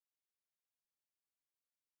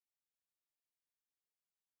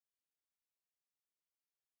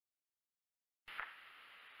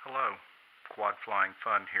Hello, Quad Flying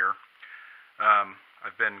Fun here.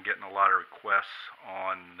 I've been getting a lot of requests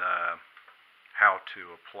on how to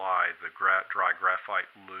apply the dry graphite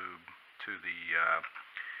lube to the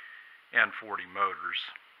N40 motors.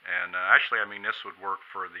 And actually, this would work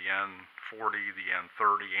for the N40, the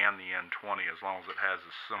N30, and the N20 as long as it has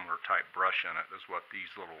a similar type brush in it as what these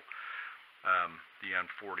little, the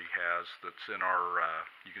N40 has. That's in our,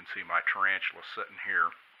 you can see my tarantula sitting here.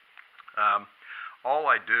 All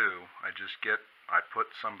I do, I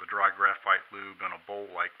put some of the dry graphite lube in a bowl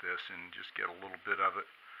like this and just get a little bit of it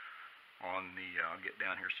on the, I'll get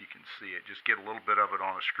down here so you can see it, just get a little bit of it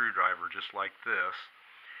on a screwdriver just like this,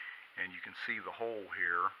 and you can see the hole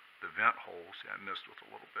here, the vent hole. See, I missed with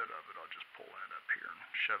a little bit of it. I'll just pull that up here and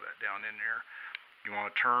shove that down in there. You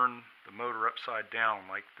want to turn the motor upside down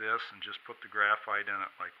like this and just put the graphite in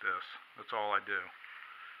it like this. That's all I do.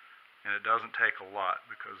 And it doesn't take a lot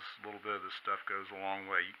because a little bit of this stuff goes a long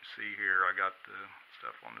way. You can see here I got the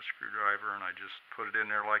stuff on the screwdriver and I just put it in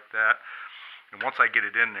there like that. And once I get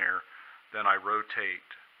it in there, then I rotate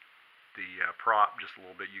the prop just a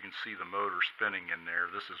little bit. You can see the motor spinning in there.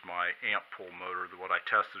 This is my amp pull motor, what I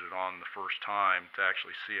tested it on the first time to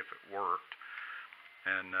actually see if it worked.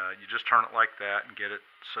 And you just turn it like that and get it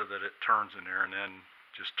so that it turns in there, and then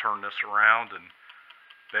just turn this around and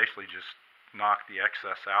basically just knock the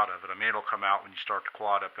excess out of it. It'll come out when you start the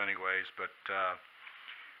quad up anyways, but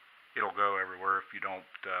it'll go everywhere if you don't.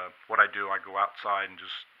 What I do, I go outside and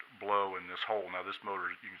just blow in this hole. Now this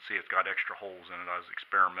motor, you can see it's got extra holes in it. I was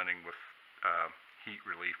experimenting with heat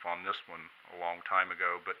relief on this one a long time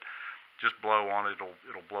ago, but just blow on it,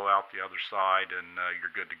 it'll blow out the other side, and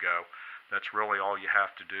you're good to go. That's really all you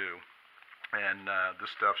have to do. And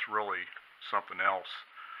this stuff's really something else.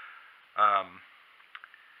 I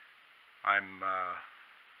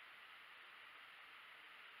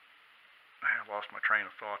lost my train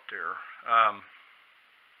of thought there.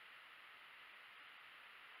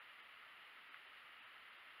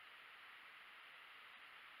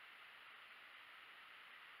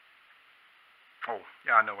 Oh,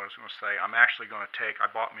 yeah, I know what I was going to say. I'm actually going to I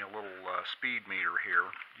bought me a little speed meter here.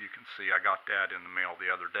 You can see I got that in the mail the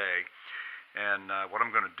other day. And what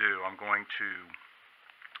I'm going to do, I'm going to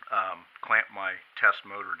clamp my test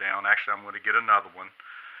motor down. Actually, I'm going to get another one,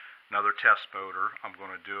 another test motor. I'm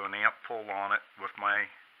going to do an amp pull on it with my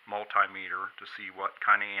multimeter to see what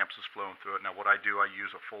kind of amps is flowing through it. Now what I do, I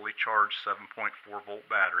use a fully charged 7.4 volt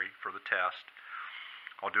battery for the test.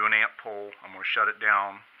 I'll do an amp pull. I'm going to shut it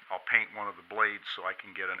down. I'll paint one of the blades so I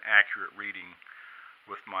can get an accurate reading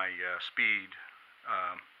with my speed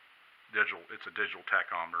digital. It's a digital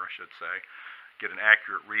tachometer, I should say. Get an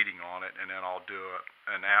accurate reading on it, and then I'll do it.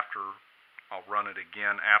 And I'll run it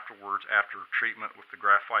again afterwards, after treatment with the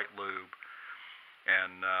graphite lube,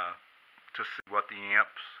 and to see what the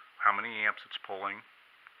amps, how many amps it's pulling,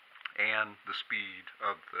 and the speed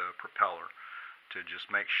of the propeller, to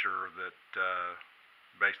just make sure that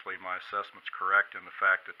basically my assessment's correct in the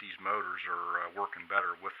fact that these motors are working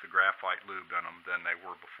better with the graphite lube in them than they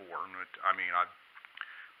were before. And I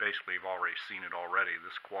basically have already seen it already.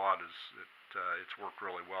 This quad it's worked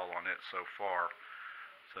really well on it so far.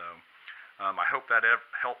 So I hope that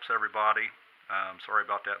helps everybody. Sorry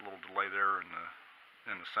about that little delay there in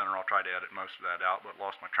the center. I'll try to edit most of that out, but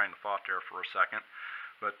lost my train of thought there for a second.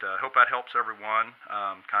 But I hope that helps everyone.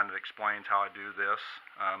 Kind of explains how I do this.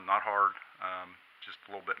 Not hard. Just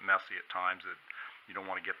a little bit messy at times. You don't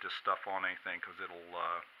want to get this stuff on anything because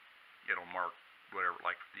it'll mark whatever,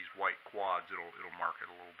 like these white quads, it'll mark it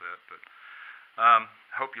a little bit. But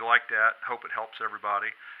hope you like that. Hope it helps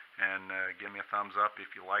everybody, and give me a thumbs up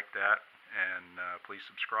if you like that, and please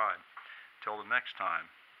subscribe. Till the next time,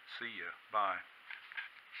 see ya. Bye.